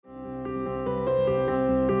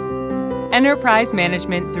Enterprise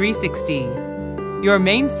Management 360, your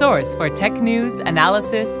main source for tech news,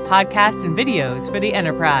 analysis, podcasts, and videos for the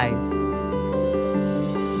enterprise.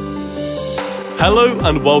 Hello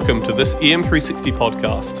and welcome to this EM360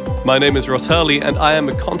 podcast. My name is Ross Hurley and I am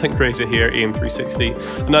a content creator here at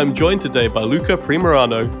EM360, and I'm joined today by Luca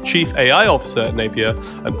Primerano, Chief AI Officer at Napier,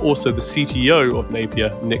 and also the CTO of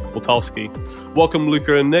Napier, Nick Poltalski. Welcome,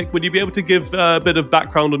 Luca and Nick. Would you be able to give a bit of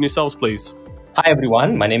background on yourselves, please? Hi,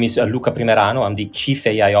 everyone. My name is Luca Primerano. I'm the Chief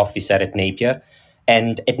AI Officer at Napier.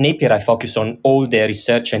 And at Napier, I focus on all the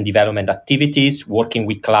research and development activities, working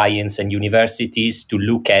with clients and universities to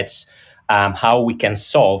look at how we can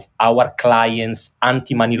solve our clients'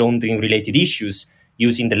 anti-money laundering related issues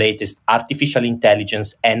using the latest artificial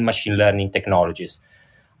intelligence and machine learning technologies.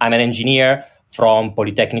 I'm an engineer from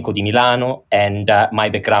Politecnico di Milano, and my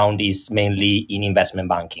background is mainly in investment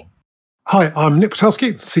banking. Hi, I'm Nick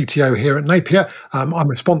Poltalski, CTO here at Napier. I'm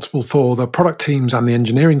responsible for the product teams and the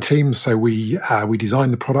engineering teams. So we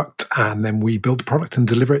design the product and then we build the product and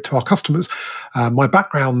deliver it to our customers. My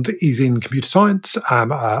background is in computer science,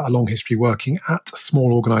 a long history working at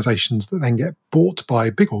small organizations that then get bought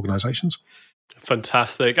by big organizations.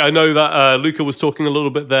 Fantastic. I know that Luca was talking a little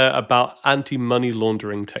bit there about anti-money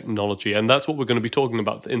laundering technology, and that's what we're going to be talking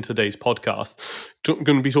about in today's podcast. We're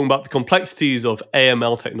going to be talking about the complexities of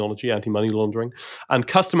AML technology, anti-money laundering, and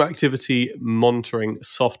customer activity monitoring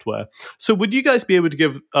software. So would you guys be able to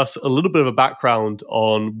give us a little bit of a background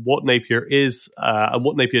on what Napier is and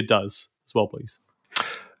what Napier does as well, please?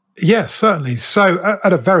 Yes, certainly. So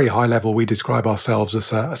at a very high level, we describe ourselves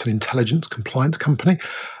as an intelligence compliance company.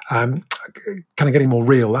 Kind of getting more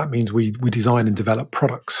real, that means we design and develop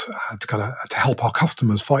products to help our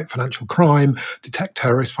customers fight financial crime, detect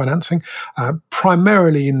terrorist financing,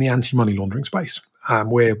 primarily in the anti-money laundering space.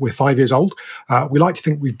 We're 5 years old. We like to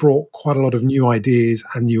think we've brought quite a lot of new ideas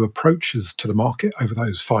and new approaches to the market over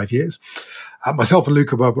those 5 years. Myself and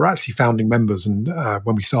Luca were actually founding members, and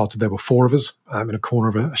when we started, there were four of us in a corner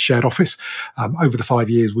of a shared office. Over the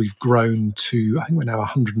 5 years, we've grown to, I think we're now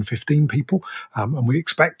 115 people, and we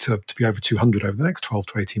expect to be over 200 over the next 12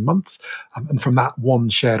 to 18 months. And from that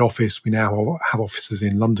one shared office, we now have offices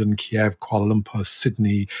in London, Kiev, Kuala Lumpur,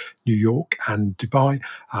 Sydney, New York, and Dubai,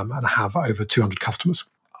 and have over 200 customers.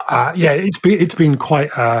 It's been quite,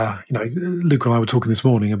 Luke and I were talking this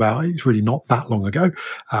morning about it's really not that long ago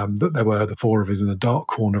that there were the four of us in a dark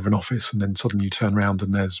corner of an office, and then suddenly you turn around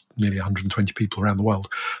and there's nearly 120 people around the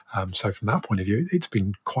world. So from that point of view, it's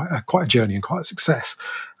been quite a journey and quite a success.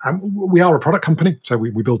 We are a product company, so we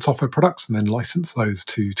build software products and then license those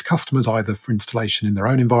to customers, either for installation in their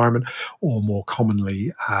own environment or more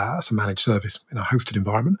commonly as a managed service in a hosted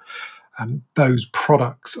environment. Those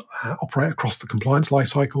products operate across the compliance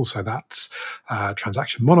lifecycle, so that's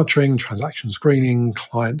transaction monitoring, transaction screening,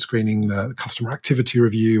 client screening, the customer activity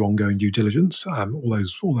review, ongoing due diligence, all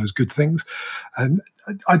those good things. And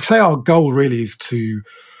I'd say our goal really is to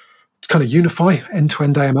kind of unify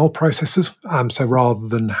end-to-end AML processes. So rather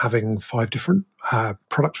than having five different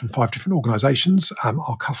products from five different organizations,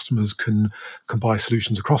 our customers can buy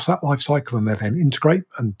solutions across that life cycle and they then integrate,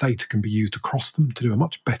 and data can be used across them to do a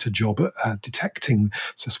much better job at detecting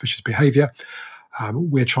suspicious behavior.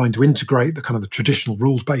 We're trying to integrate the traditional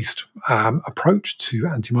rules-based approach to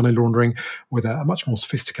anti-money laundering with a much more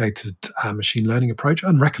sophisticated machine learning approach,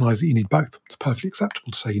 and recognise that you need both. It's perfectly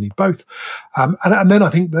acceptable to say you need both. And then I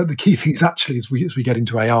think that the key thing is actually, as we get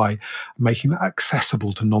into AI, making that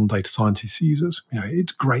accessible to non-data scientist users.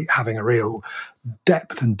 It's great having a real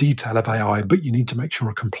depth and detail of AI, but you need to make sure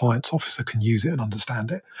a compliance officer can use it and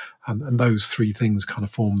understand it. And those three things kind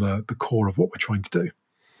of form the core of what we're trying to do.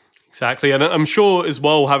 Exactly, and I'm sure as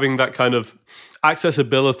well having that kind of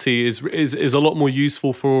accessibility is a lot more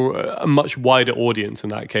useful for a much wider audience in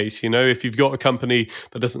that case. If you've got a company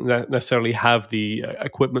that doesn't necessarily have the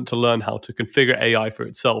equipment to learn how to configure AI for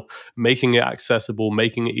itself, making it accessible,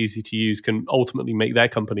 making it easy to use can ultimately make their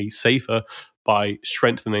company safer by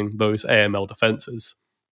strengthening those AML defenses.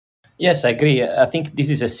 Yes, I agree. I think this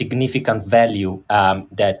is a significant value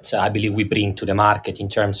that I believe we bring to the market in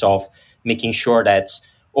terms of making sure that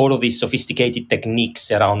all of these sophisticated techniques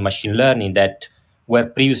around machine learning that were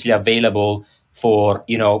previously available for,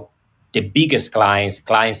 the biggest clients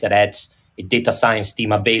that had a data science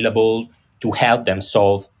team available to help them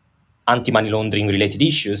solve anti-money laundering related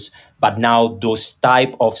issues. But now those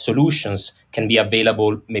type of solutions can be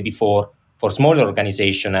available maybe for smaller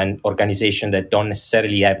organizations and organizations that don't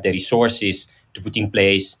necessarily have the resources to put in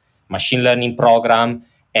place machine learning program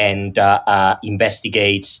and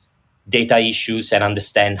investigate data issues and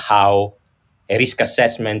understand how a risk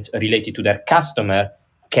assessment related to their customer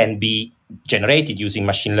can be generated using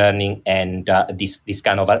machine learning and this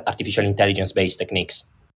kind of artificial intelligence-based techniques.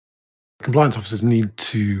 Compliance officers need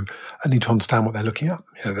to understand what they're looking at.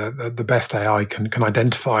 The best AI can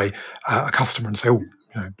identify a customer and say, oh,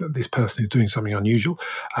 this person is doing something unusual,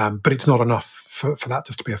 but it's not enough for that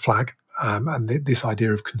just to be a flag. And this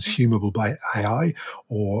idea of consumable by AI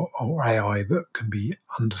or AI that can be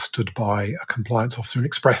understood by a compliance officer and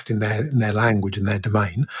expressed in their language, in their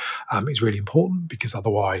domain, is really important, because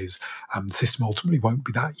otherwise the system ultimately won't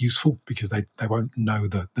be that useful, because they won't know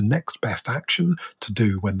the next best action to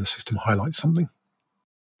do when the system highlights something.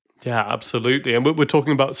 Yeah, absolutely. And we're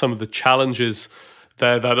talking about some of the challenges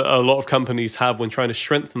there that a lot of companies have when trying to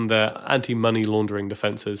strengthen their anti-money laundering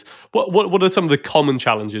defenses. What are some of the common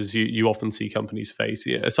challenges you often see companies face,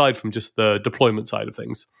 aside from just the deployment side of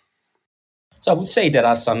things? So I would say there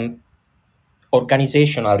are some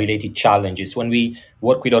organizational related challenges. When we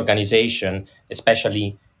work with organization,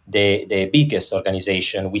 especially the biggest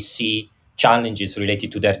organization, we see challenges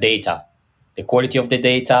related to their data, the quality of the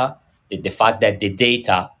data, the fact that the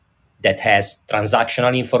data that has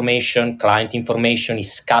transactional information, client information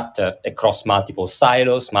is scattered across multiple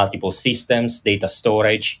silos, multiple systems, data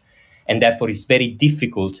storage, and therefore it's very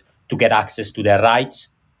difficult to get access to the right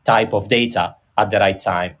type of data at the right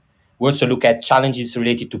time. We also look at challenges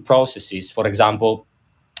related to processes. For example,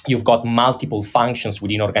 you've got multiple functions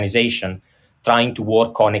within an organization trying to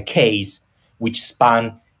work on a case which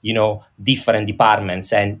span, different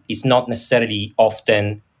departments, and it's not necessarily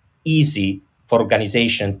often easy for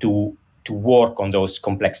organization to work on those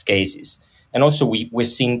complex cases. And also we're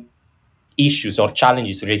seeing issues or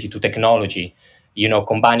challenges related to technology,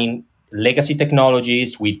 combining legacy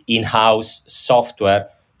technologies with in-house software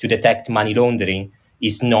to detect money laundering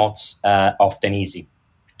is not often easy.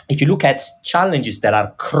 If you look at challenges that are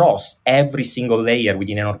across every single layer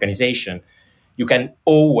within an organization, you can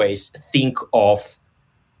always think of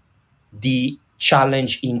the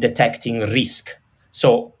challenge in detecting risk.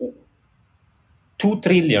 So $2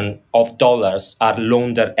 trillion are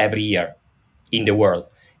laundered every year in the world,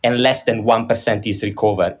 and less than 1% is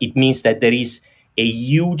recovered. It means that there is a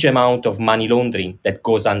huge amount of money laundering that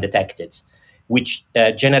goes undetected, which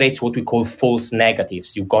generates what we call false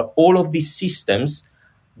negatives. You've got all of these systems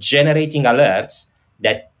generating alerts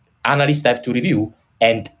that analysts have to review,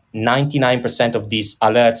 and 99% of these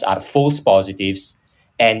alerts are false positives,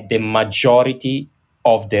 and the majority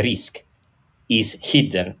of the risk is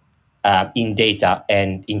hidden in data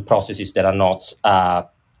and in processes that are not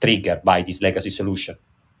triggered by this legacy solution.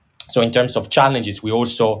 So in terms of challenges, we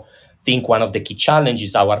also think one of the key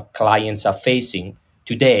challenges our clients are facing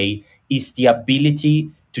today is the ability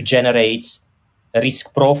to generate a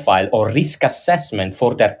risk profile or risk assessment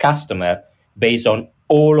for their customer based on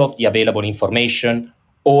all of the available information,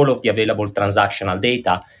 all of the available transactional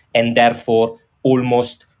data, and therefore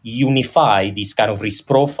almost unify this kind of risk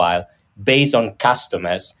profile based on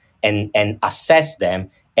customers and assess them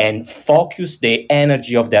and focus the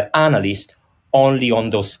energy of their analyst only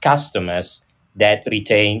on those customers that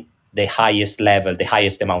retain the highest level, the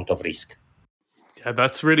highest amount of risk. Yeah,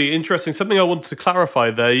 that's really interesting. Something I wanted to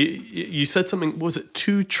clarify there. You said something, was it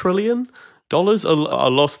 $2 trillion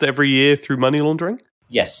are lost every year through money laundering?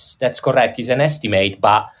 Yes, that's correct. It's an estimate,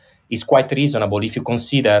 but it's quite reasonable if you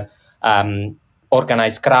consider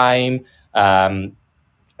organized crime, tax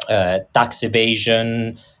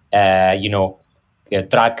evasion,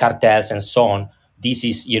 drug cartels and so on. This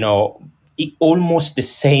is, almost the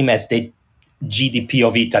same as the GDP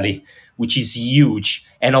of Italy, which is huge.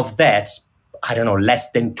 And of that,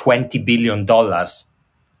 less than $20 billion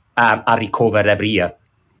are recovered every year.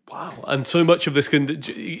 Wow. And so much of this can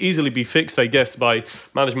easily be fixed, I guess, by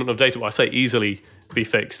management of data. Well, I say easily be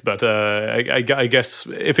fixed, but I guess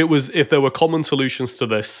if there were common solutions to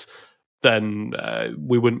this, then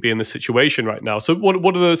we wouldn't be in this situation right now. So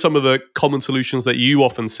what are some of the common solutions that you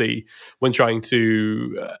often see when trying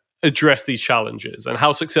to address these challenges, and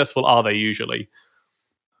how successful are they usually?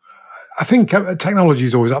 I think technology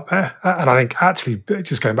is always up there, and I think actually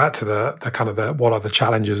just going back to the kind of the what are the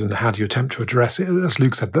challenges and how do you attempt to address it? As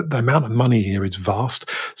Luke said, the amount of money here is vast.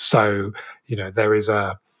 So there is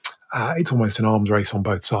it's almost an arms race on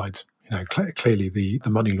both sides. Clearly the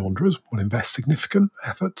money launderers will invest significant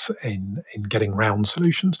efforts in getting round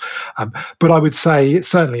solutions, but I would say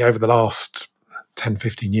certainly over the last 10,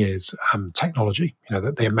 15 years, technology,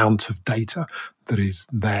 the amount of data that is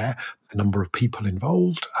there, the number of people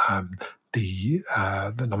involved, the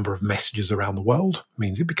number of messages around the world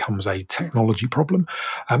means it becomes a technology problem.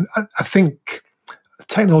 I think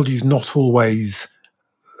technology is not always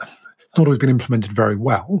been implemented very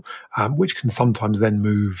well, which can sometimes then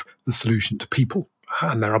move the solution to people.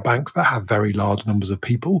 And there are banks that have very large numbers of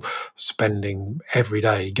people spending every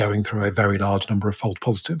day going through a very large number of false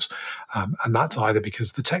positives. And that's either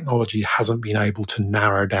because the technology hasn't been able to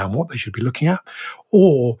narrow down what they should be looking at,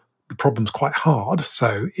 or the problem's quite hard,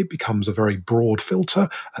 so it becomes a very broad filter,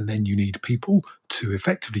 and then you need people to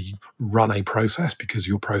effectively run a process because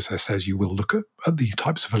your process says you will look at these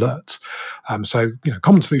types of alerts. So,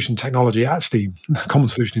 common solution technology, actually, the common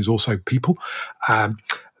solution is also people.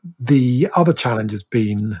 The other challenge has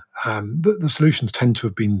been the solutions tend to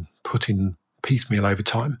have been put in piecemeal over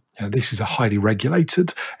time. This is a highly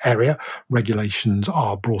regulated area. Regulations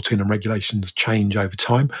are brought in and regulations change over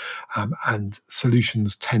time. And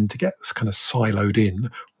solutions tend to get kind of siloed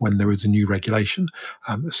in when there is a new regulation.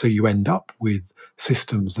 So you end up with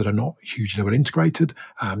systems that are not hugely well integrated.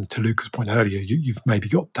 To Luca's point earlier, you've maybe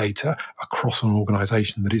got data across an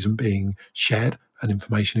organization that isn't being shared and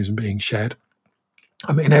information isn't being shared.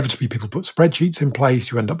 Inevitably, people put spreadsheets in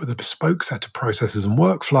place. You end up with a bespoke set of processes and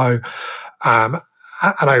workflow.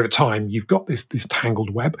 And over time, you've got this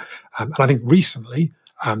tangled web. And I think recently,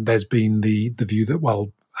 there's been the view that,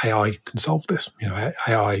 well, AI can solve this.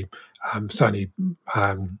 AI certainly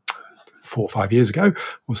 4 or 5 years ago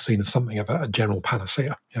was seen as something of a general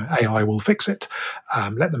panacea. AI will fix it.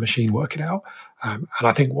 Let the machine work it out. And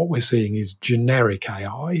I think what we're seeing is generic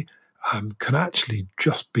AI can actually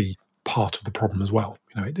just be part of the problem as well.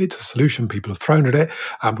 It's a solution people have thrown at it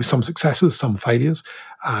with some successes, some failures,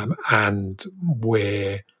 and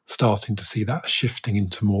we're starting to see that shifting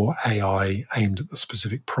into more AI aimed at the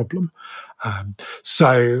specific problem.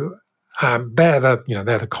 So they're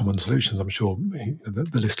the common solutions. I'm sure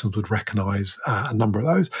the listeners would recognise a number of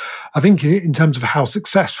those. I think in terms of how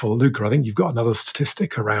successful, Luca, I think you've got another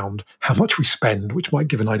statistic around how much we spend, which might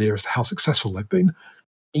give an idea as to how successful they've been.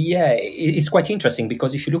 Yeah, it's quite interesting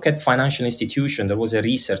because if you look at financial institutions, there was a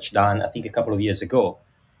research done, I think, a couple of years ago.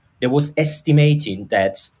 There was estimating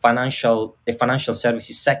that the financial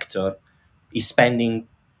services sector is spending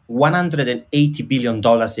 $180 billion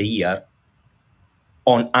a year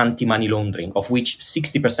on anti-money laundering, of which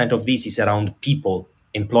 60% of this is around people,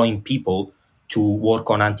 employing people to work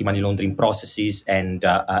on anti-money laundering processes and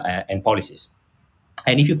policies.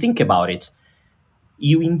 And if you think about it,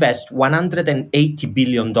 you invest $180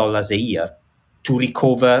 billion a year to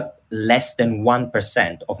recover less than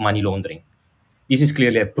 1% of money laundering. This is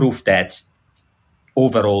clearly a proof that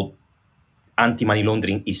overall anti-money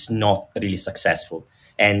laundering is not really successful,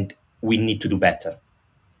 and we need to do better.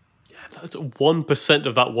 Yeah, that's 1%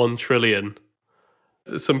 of that 1 trillion.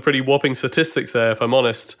 There's some pretty whopping statistics there, if I'm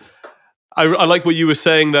honest. I like what you were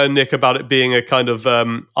saying there, Nick, about it being a kind of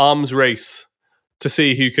arms race to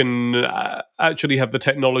see who can actually have the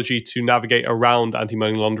technology to navigate around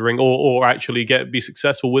anti-money laundering or actually be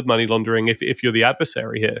successful with money laundering if you're the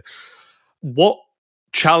adversary here. What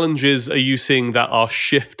challenges are you seeing that are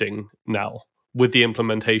shifting now with the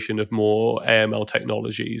implementation of more AML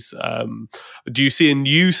technologies? Do you see a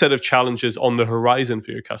new set of challenges on the horizon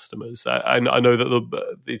for your customers? I know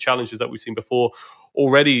that the challenges that we've seen before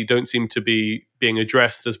already don't seem to be being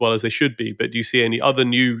addressed as well as they should be, but do you see any other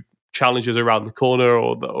new challenges around the corner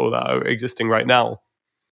or that are existing right now?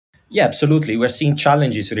 Yeah, absolutely. We're seeing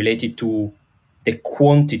challenges related to the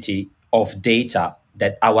quantity of data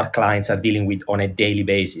that our clients are dealing with on a daily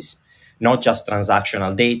basis. Not just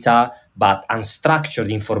transactional data, but unstructured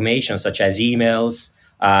information such as emails,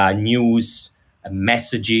 news,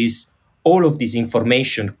 messages. All of this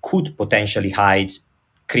information could potentially hide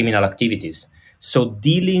criminal activities. So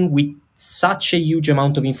dealing with such a huge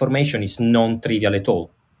amount of information is non-trivial at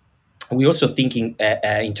all. We're also thinking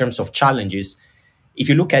in terms of challenges. If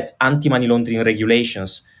you look at anti-money laundering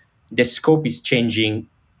regulations, the scope is changing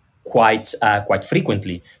quite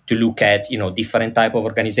frequently to look at different type of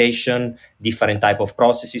organization, different type of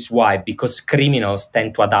processes. Why? Because criminals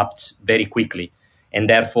tend to adapt very quickly, and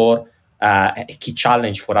therefore a key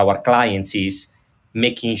challenge for our clients is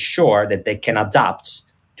making sure that they can adapt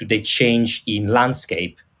to the change in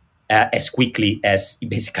landscape as quickly as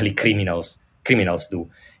basically criminals do.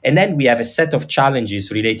 And then we have a set of challenges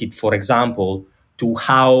related, for example, to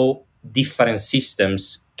how different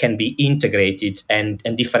systems can be integrated and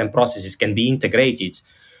different processes can be integrated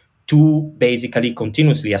to basically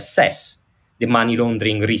continuously assess the money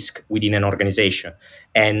laundering risk within an organization.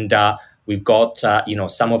 And we've got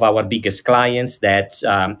some of our biggest clients that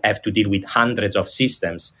have to deal with hundreds of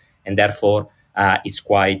systems, and therefore it's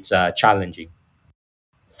quite challenging.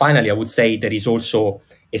 Finally, I would say there is also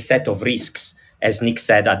a set of risks, as Nick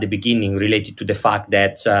said at the beginning, related to the fact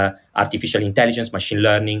that artificial intelligence, machine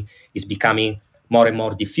learning is becoming more and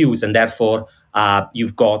more diffuse, and therefore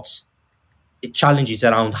you've got challenges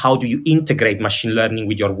around how do you integrate machine learning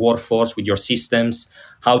with your workforce, with your systems?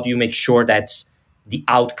 How do you make sure that the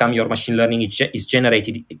outcome your machine learning is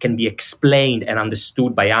generated can be explained and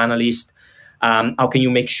understood by analysts? How can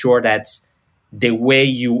you make sure that the way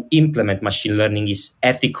you implement machine learning is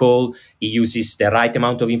ethical, it uses the right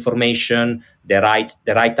amount of information, the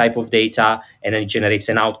right type of data, and then it generates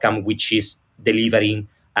an outcome which is delivering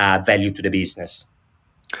value to the business?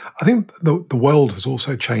 I think the world has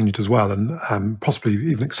also changed as well, and possibly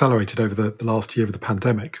even accelerated over the last year of the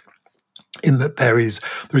pandemic, in that there is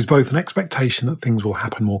both an expectation that things will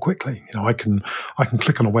happen more quickly. I can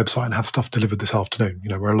click on a website and have stuff delivered this afternoon.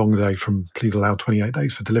 We're a long day from please allow 28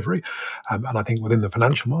 days for delivery. And I think within the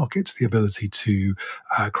financial markets, the ability to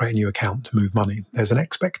create a new account to move money, there's an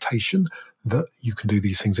expectation that you can do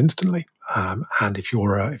these things instantly. And if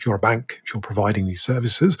you're a bank, if you're providing these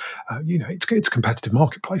services, it's a competitive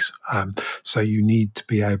marketplace. So you need to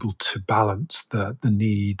be able to balance the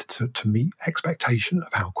need to meet expectation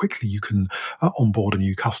of how quickly you can onboard a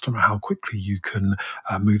new customer, how quickly you can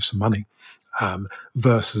move some money,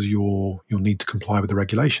 versus your need to comply with the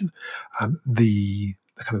regulation. The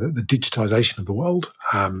digitization of the world,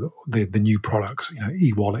 the new products,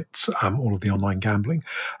 e-wallets, all of the online gambling,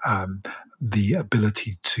 the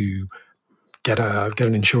ability to get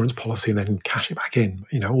an insurance policy and then cash it back in,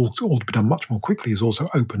 all to be done much more quickly, has also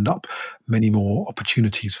opened up many more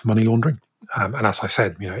opportunities for money laundering. And as I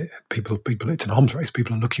said, people, it's an arms race.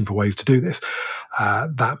 People are looking for ways to do this.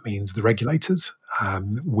 That means the regulators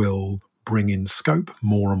will bring in scope,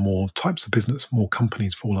 more and more types of business, more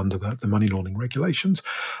companies fall under the money laundering regulations,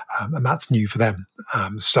 and that's new for them.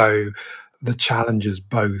 So the challenges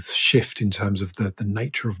both shift in terms of the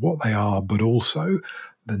nature of what they are, but also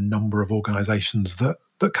the number of organizations that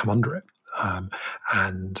come under it.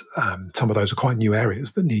 And some of those are quite new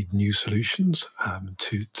areas that need new solutions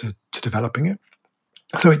to developing it.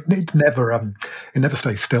 So it never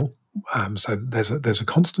stays still. So there's a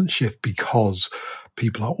constant shift because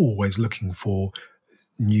people are always looking for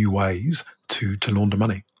new ways to launder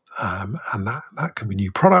money, and that can be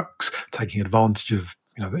new products, taking advantage of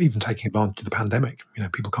even taking advantage of the pandemic.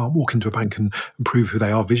 People can't walk into a bank and prove who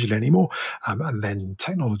they are visually anymore, and then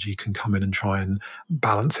technology can come in and try and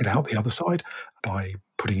balance it out the other side by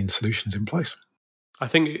putting in solutions in place. I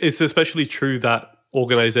think it's especially true that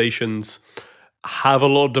organizations have a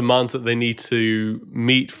lot of demands that they need to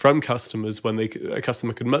meet from customers when a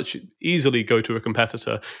customer can much easily go to a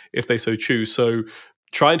competitor if they so choose. So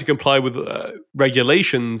trying to comply with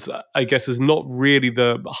regulations, I guess, is not really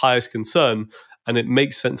the highest concern. And it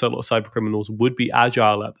makes sense that a lot of cyber criminals would be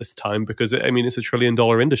agile at this time because, it's a $1 trillion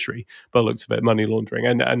industry by the looks of it, money laundering.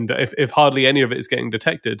 And if hardly any of it is getting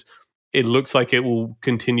detected, it looks like it will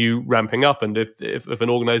continue ramping up. And if an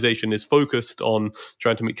organization is focused on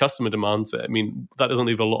trying to meet customer demands, that doesn't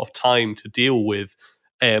leave a lot of time to deal with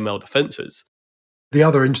AML defenses. The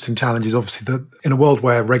other interesting challenge is obviously that in a world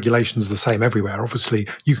where regulation is the same everywhere, obviously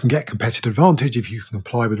you can get competitive advantage if you can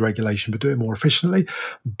comply with regulation but do it more efficiently.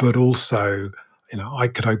 But also, I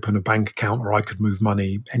could open a bank account or I could move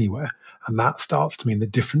money anywhere. And that starts to mean the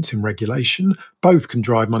difference in regulation. Both can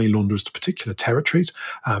drive money launderers to particular territories,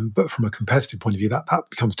 but from a competitive point of view, that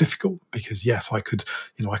becomes difficult because yes, I could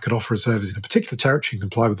offer a service in a particular territory and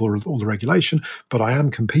comply with all the regulation, but I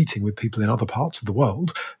am competing with people in other parts of the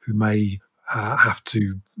world who may have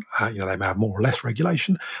to, they may have more or less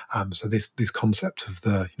regulation. So this concept of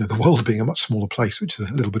the world being a much smaller place, which is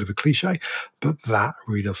a little bit of a cliche, but that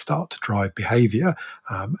really does start to drive behaviour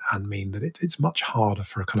and mean that it's much harder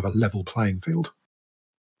for a kind of a level playing field.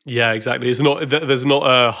 Yeah, exactly. There's not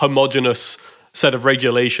a homogenous set of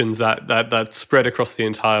regulations that spread across the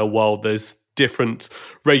entire world. There's different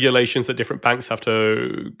regulations that different banks have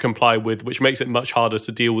to comply with, which makes it much harder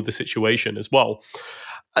to deal with the situation as well.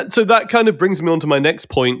 And so that kind of brings me on to my next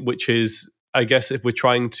point, which is, I guess, if we're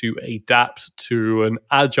trying to adapt to an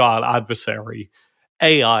agile adversary,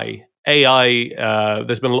 AI.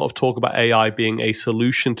 There's been a lot of talk about AI being a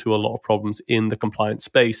solution to a lot of problems in the compliance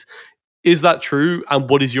space. Is that true? And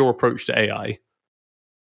what is your approach to AI?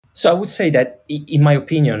 So I would say that, in my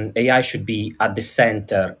opinion, AI should be at the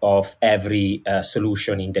center of every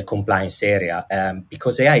solution in the compliance area,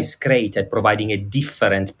 because AI is great at providing a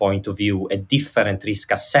different point of view, a different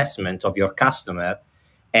risk assessment of your customer,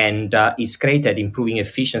 and is great at improving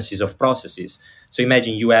efficiencies of processes. So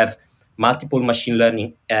imagine you have multiple machine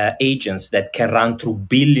learning agents that can run through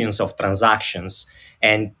billions of transactions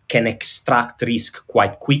and can extract risk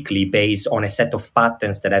quite quickly based on a set of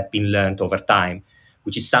patterns that have been learned over time.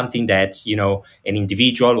 which is something that, an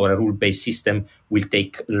individual or a rule-based system will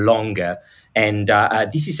take longer. And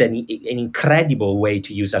this is an incredible way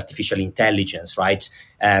to use artificial intelligence, right?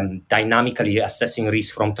 Dynamically assessing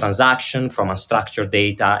risk from transaction, from unstructured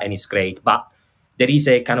data, and it's great. But there is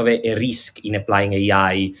a kind of a risk in applying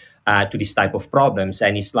AI to this type of problems.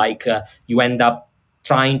 And it's like you end up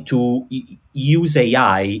trying to use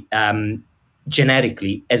AI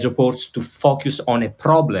generically as opposed to focus on a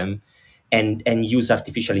problem and use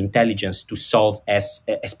artificial intelligence to solve a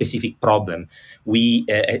specific problem. We,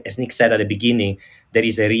 as Nick said at the beginning, there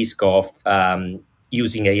is a risk of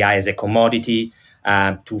using AI as a commodity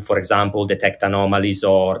to, for example, detect anomalies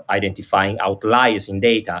or identifying outliers in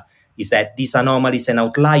data, is that these anomalies and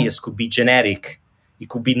outliers could be generic. It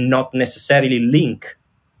could be not necessarily linked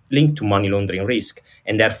to money laundering risk,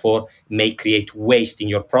 and therefore may create waste in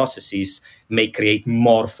your processes, may create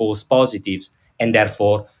more false positives, and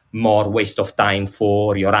therefore more waste of time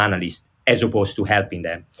for your analyst as opposed to helping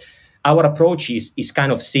them. Our approach is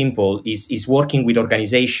kind of simple, is working with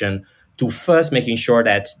organization to first making sure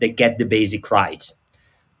that they get the basic right.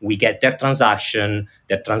 We get their transaction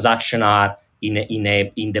are in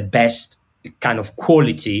the best kind of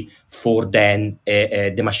quality for then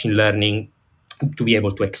the machine learning to be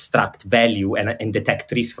able to extract value and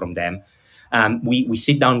detect risk from them. We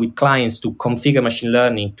sit down with clients to configure machine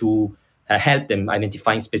learning to help them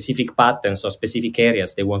identifying specific patterns or specific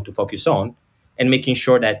areas they want to focus on, and making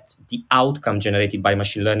sure that the outcome generated by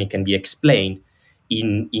machine learning can be explained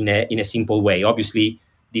in a simple way. Obviously,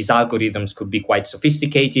 these algorithms could be quite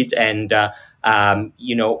sophisticated, and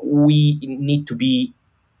we need to be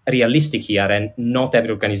realistic here. And not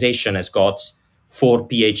every organization has got 4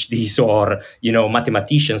 PhDs or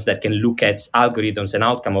mathematicians that can look at algorithms and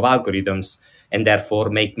outcome of algorithms and therefore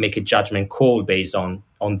make a judgment call based on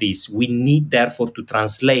this. We need therefore to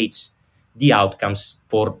translate the outcomes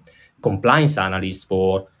for compliance analysts,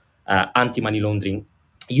 for anti-money laundering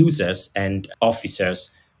users and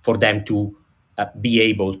officers, for them to be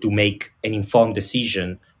able to make an informed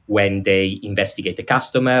decision when they investigate a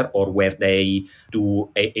customer or where they do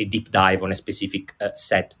a deep dive on a specific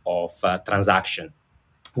set of transaction.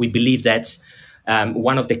 We believe that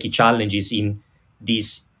one of the key challenges in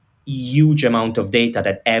this huge amount of data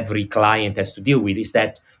that every client has to deal with is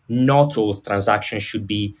that not all transactions should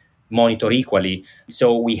be monitored equally.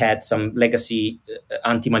 So we had some legacy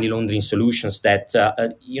anti-money laundering solutions that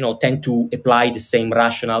tend to apply the same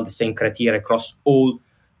rationale, the same criteria across all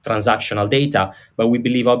transactional data. But we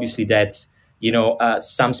believe obviously that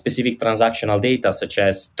some specific transactional data, such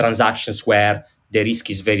as transactions where the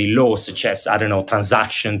risk is very low, such as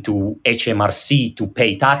transaction to HMRC to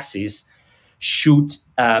pay taxes, should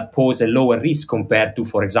pose a lower risk compared to,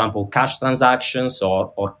 for example, cash transactions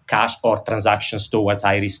or cash or transactions towards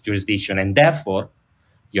high-risk jurisdiction. And therefore,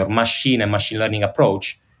 your machine and machine learning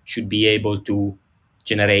approach should be able to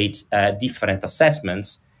generate different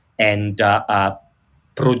assessments and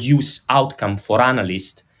produce outcome for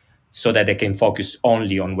analysts so that they can focus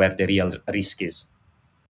only on where the real risk is.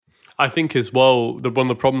 I think as well, one of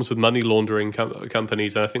the problems with money laundering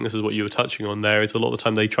companies, and I think this is what you were touching on there, is a lot of the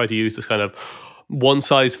time they try to use this kind of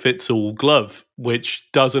one-size-fits-all glove,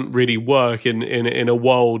 which doesn't really work in a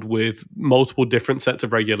world with multiple different sets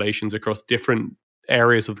of regulations across different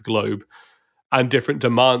areas of the globe and different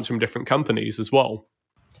demands from different companies as well.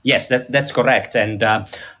 Yes, that's correct. And,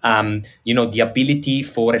 the ability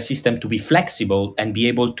for a system to be flexible and be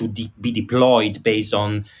able to be deployed based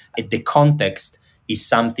on the context is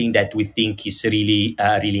something that we think is really,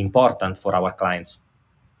 really important for our clients.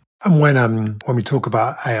 And when we talk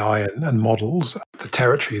about AI and models, the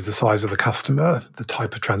territory is the size of the customer, the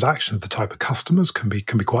type of transactions, the type of customers can be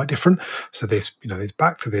quite different. So this, it's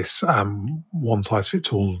back to this one size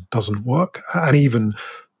fits all doesn't work, and even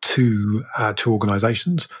two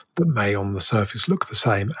organisations that may on the surface look the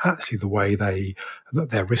same, actually the way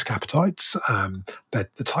their risk appetites,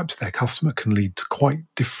 the types of their customer can lead to quite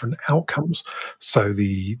different outcomes. So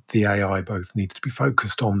the AI both needs to be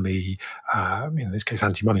focused on the, in this case,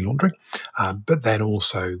 anti-money laundering, but then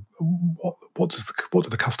also what do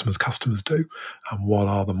the customers do, and what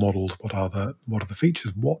are the models, what are the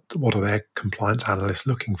features, what are their compliance analysts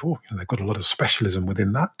looking for? They've got a lot of specialism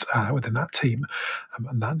within that team,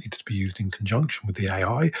 and that needs to be used in conjunction with the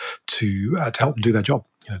AI to help them do their job.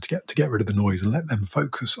 To get rid of the noise and let them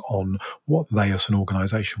focus on what they as an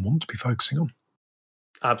organisation want to be focusing on.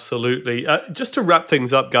 Absolutely. Just to wrap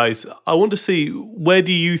things up, guys, I want to see, where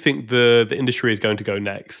do you think the industry is going to go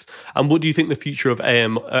next? And what do you think the future of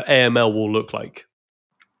AML will look like?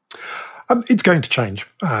 It's going to change.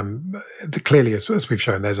 Clearly, as we've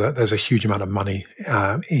shown, there's a huge amount of money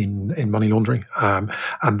in money laundering,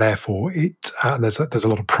 and therefore there's a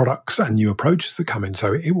lot of products and new approaches that come in.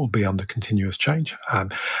 So it will be under continuous change,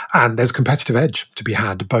 and there's a competitive edge to be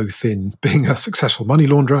had both in being a successful money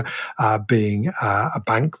launderer, being a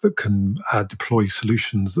bank that can deploy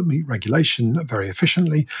solutions that meet regulation very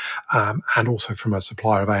efficiently, and also from a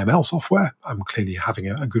supplier of AML software. Clearly, having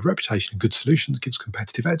a good reputation and good solutions gives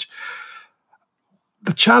competitive edge.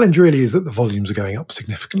 The challenge really is that the volumes are going up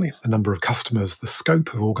significantly. The number of customers, the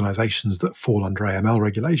scope of organizations that fall under AML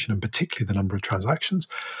regulation, and particularly the number of transactions.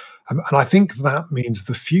 And I think that means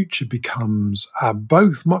the future becomes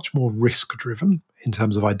both much more risk-driven in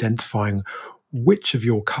terms of identifying which of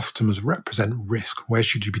your customers represent risk, where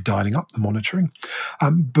should you be dialing up the monitoring,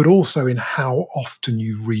 but also in how often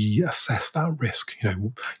you reassess that risk.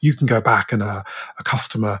 You can go back and a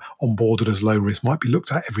customer onboarded as low risk might be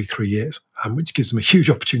looked at every 3 years, which gives them a huge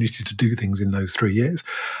opportunity to do things in those 3 years.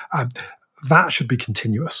 That should be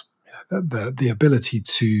continuous. The ability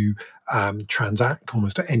to transact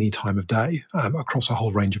almost at any time of day across a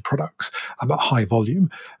whole range of products at high volume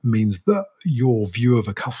means that your view of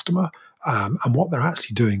a customer and what they're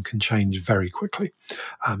actually doing can change very quickly.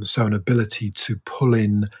 So an ability to pull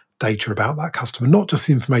in data about that customer, not just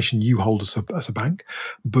the information you hold as a bank,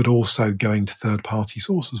 but also going to third-party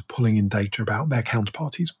sources, pulling in data about their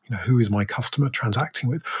counterparties. Who is my customer transacting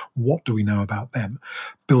with? What do we know about them?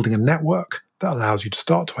 Building a network that allows you to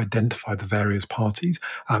start to identify the various parties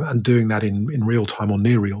and doing that in real time or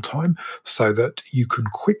near real time so that you can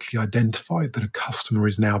quickly identify that a customer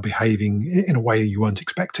is now behaving in a way you weren't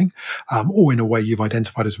expecting or in a way you've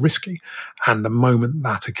identified as risky. And the moment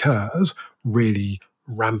that occurs, really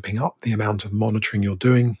ramping up the amount of monitoring you're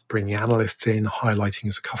doing, bringing analysts in, highlighting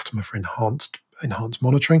as a customer for enhanced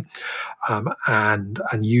monitoring, and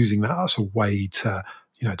using that as a way to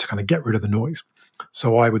kind of get rid of the noise.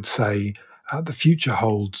 So I would say the future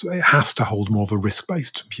has to hold more of a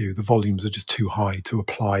risk-based view. The volumes are just too high to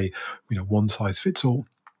apply, one size fits all.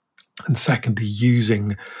 And secondly,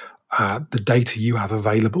 using the data you have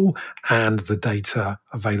available and the data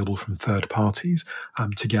available from third parties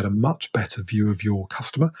to get a much better view of your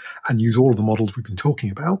customer and use all of the models we've been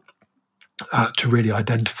talking about to really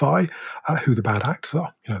identify who the bad actors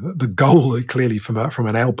are. The goal clearly from an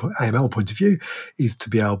AML point of view is to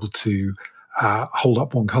be able to hold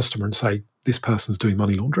up one customer and say, this person's doing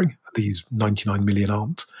money laundering. These 99 million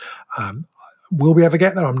aren't. Will we ever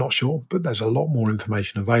get there? I'm not sure, but there's a lot more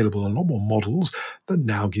information available and a lot more models that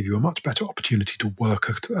now give you a much better opportunity to work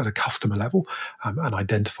at a customer level and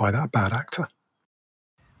identify that bad actor.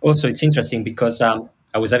 Also, it's interesting because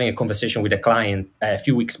I was having a conversation with a client a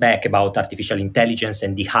few weeks back about artificial intelligence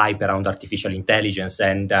and the hype around artificial intelligence.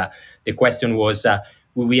 And the question was,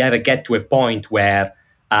 will we ever get to a point where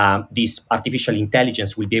this artificial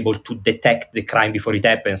intelligence will be able to detect the crime before it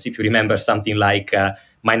happens? If you remember something like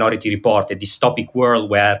Minority Report, a dystopic world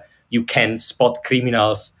where you can spot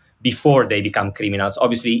criminals before they become criminals.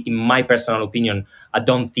 Obviously, in my personal opinion, I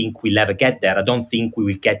don't think we'll ever get there. I don't think we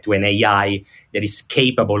will get to an AI that is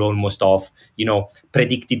capable almost of,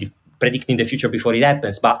 predicting the future before it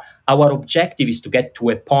happens. But our objective is to get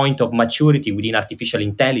to a point of maturity within artificial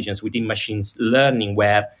intelligence, within machine learning,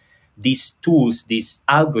 where these tools, these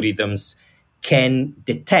algorithms can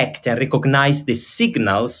detect and recognize the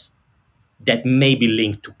signals that may be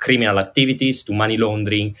linked to criminal activities, to money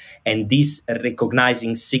laundering, and these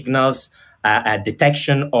recognizing signals,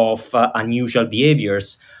 detection of unusual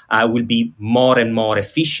behaviors will be more and more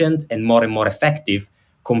efficient and more effective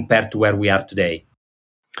compared to where we are today.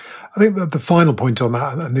 I think that the final point on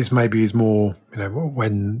that, and this maybe is more,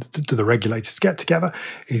 when do the regulators get together,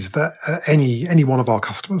 is that any one of our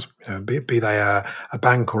customers, be they a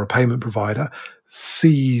bank or a payment provider,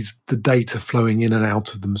 sees the data flowing in and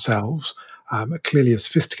out of themselves. Clearly, a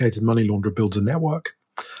sophisticated money launderer builds a network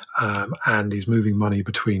and is moving money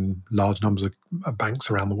between large numbers of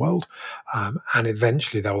banks around the world. And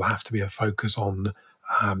eventually, there will have to be a focus on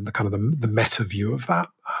the kind of the meta view of that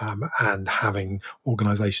and having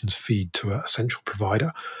organizations feed to a central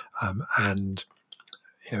provider. And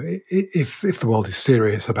if the world is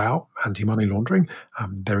serious about anti-money laundering,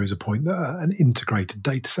 there is a point that an integrated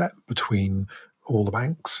data set between all the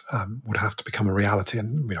banks would have to become a reality,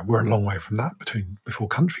 and we're a long way from that before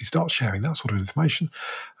countries start sharing that sort of information.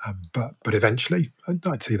 But eventually,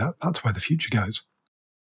 I'd say that's where the future goes.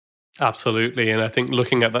 Absolutely, and I think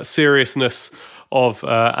looking at that seriousness of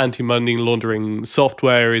anti-money laundering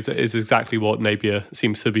software is exactly what Napier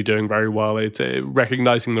seems to be doing very well. It's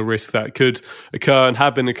recognizing the risk that could occur and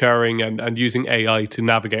have been occurring, and using AI to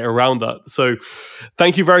navigate around that. So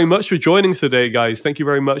thank you very much for joining us today, guys. Thank you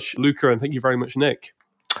very much, Luca, and thank you very much, Nick.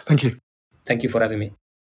 Thank you. Thank you for having me.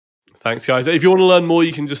 Thanks, guys. If you want to learn more,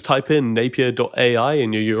 you can just type in napier.ai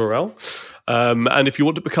in your URL. And if you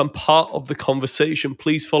want to become part of the conversation,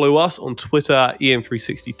 please follow us on Twitter at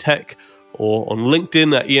EM360Tech or on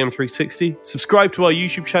LinkedIn at EM360. Subscribe to our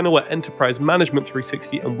YouTube channel at Enterprise Management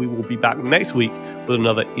 360, and we will be back next week with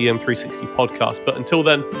another EM360 podcast. But until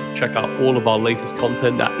then, check out all of our latest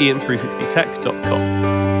content at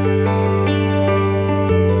em360tech.com.